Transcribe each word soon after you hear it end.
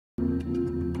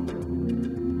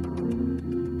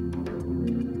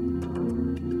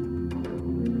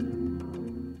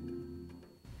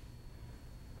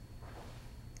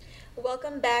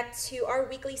Welcome back to our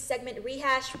weekly segment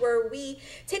Rehash, where we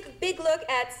take a big look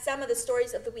at some of the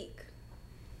stories of the week.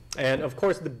 And of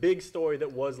course, the big story that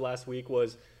was last week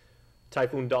was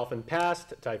Typhoon Dolphin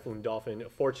passed. Typhoon Dolphin,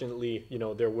 fortunately,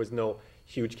 there was no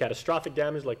huge catastrophic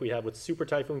damage like we have with super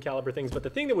typhoon caliber things. But the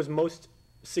thing that was most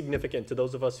significant to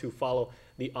those of us who follow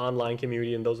the online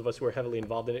community and those of us who are heavily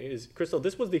involved in it is, Krystal,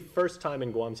 this was the first time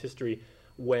in Guam's history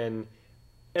when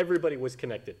everybody was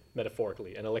connected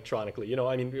metaphorically and electronically.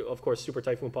 Of course, Super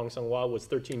Typhoon Pongsangwa was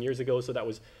 13 years ago, so that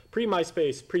was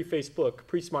pre-MySpace, pre-Facebook,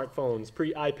 pre-smartphones,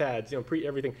 pre-iPads,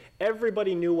 pre-everything.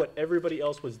 Everybody knew what everybody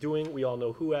else was doing. We all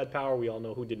know who had power. We all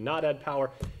know who did not add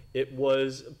power. It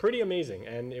was pretty amazing,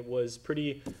 and it was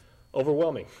pretty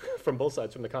overwhelming from both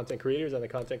sides, from the content creators and the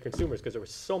content consumers, because there was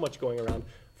so much going around.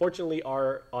 Fortunately,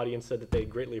 our audience said that they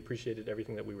greatly appreciated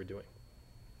everything that we were doing.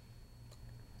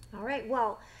 All right,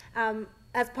 well,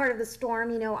 as part of the storm,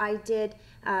 I did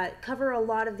cover a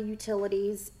lot of the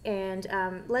utilities, and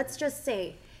let's just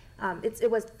say it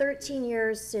was 13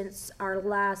 years since our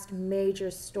last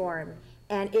major storm,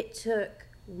 and it took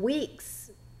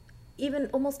weeks, even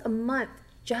almost a month,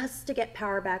 just to get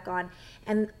power back on.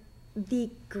 And the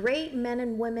great men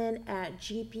and women at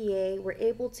GPA were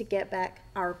able to get back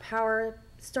our power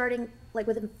starting like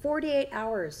within 48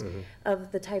 hours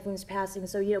of the typhoon's passing.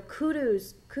 So,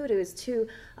 kudos to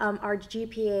our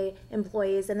GPA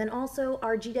employees, and then also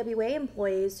our GWA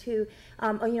employees who,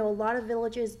 a lot of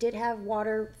villages did have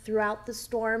water throughout the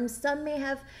storm. Some may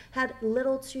have had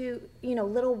little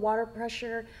water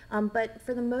pressure, but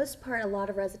for the most part, a lot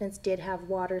of residents did have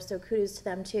water, so kudos to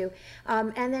them too.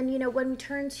 And then, when we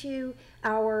turn to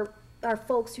our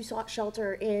folks who sought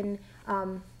shelter in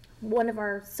one of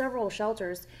our several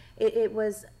shelters, they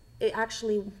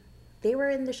were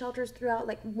in the shelters throughout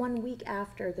like 1 week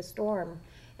after the storm.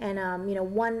 And,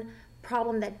 one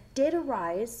problem that did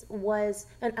arise was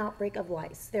an outbreak of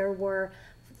lice. There were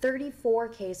 34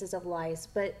 cases of lice,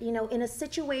 but, in a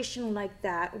situation like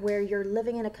that where you're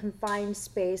living in a confined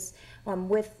space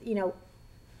with,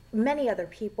 many other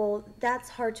people, that's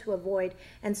hard to avoid.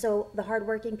 And so the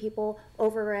hardworking people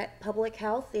over at Public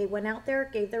Health, they went out there,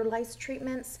 gave their lice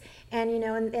treatments, and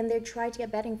and they tried to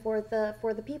get bedding for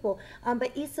the people.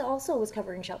 But Issa also was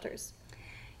covering shelters.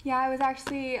 Yeah, it was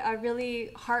actually a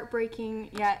really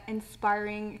heartbreaking yet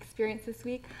inspiring experience this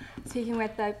week, speaking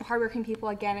with the hardworking people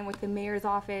again, and with the mayor's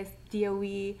office,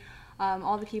 DOE,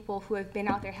 all the people who have been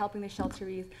out there helping the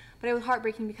shelteries. But it was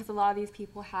heartbreaking because a lot of these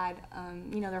people had,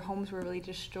 their homes were really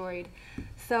destroyed.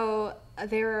 So I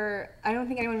don't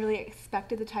think anyone really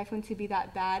expected the typhoon to be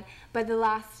that bad. But the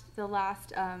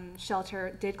last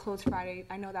shelter did close Friday.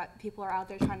 I know that people are out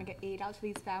there trying to get aid out to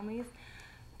these families.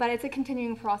 But it's a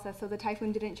continuing process, so the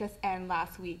typhoon didn't just end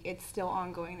last week. It's still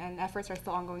ongoing, and efforts are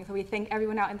still ongoing. So we thank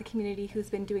everyone out in the community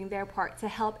who's been doing their part to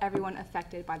help everyone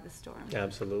affected by the storm.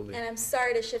 Absolutely. And I'm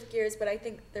sorry to shift gears, but I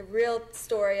think the real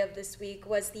story of this week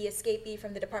was the escapee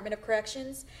from the Department of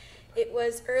Corrections. It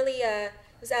was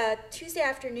Tuesday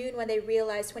afternoon when they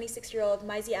realized 26-year-old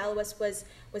Maizi Alwas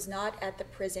was not at the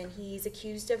prison. He's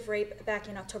accused of rape back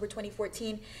in October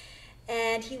 2014.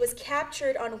 And he was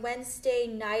captured on Wednesday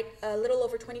night, a little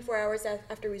over 24 hours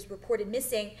after he was reported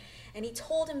missing. And he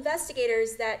told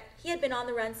investigators that he had been on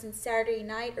the run since Saturday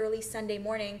night, early Sunday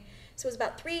morning. So it was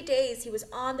about 3 days he was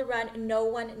on the run and no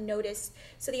one noticed.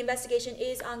 So the investigation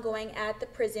is ongoing at the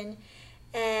prison,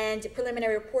 and a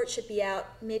preliminary report should be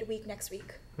out midweek next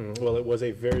week. Well, it was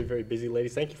a very, very busy,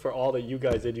 ladies. Thank you for all that you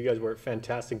guys did. You guys were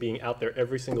fantastic being out there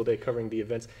every single day covering the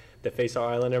events that face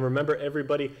our island. And remember,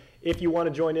 everybody, if you want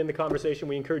to join in the conversation,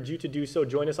 we encourage you to do so.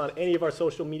 Join us on any of our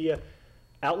social media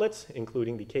outlets,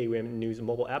 including the KUAM News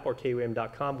mobile app or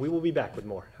KUAM.com. We will be back with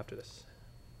more after this.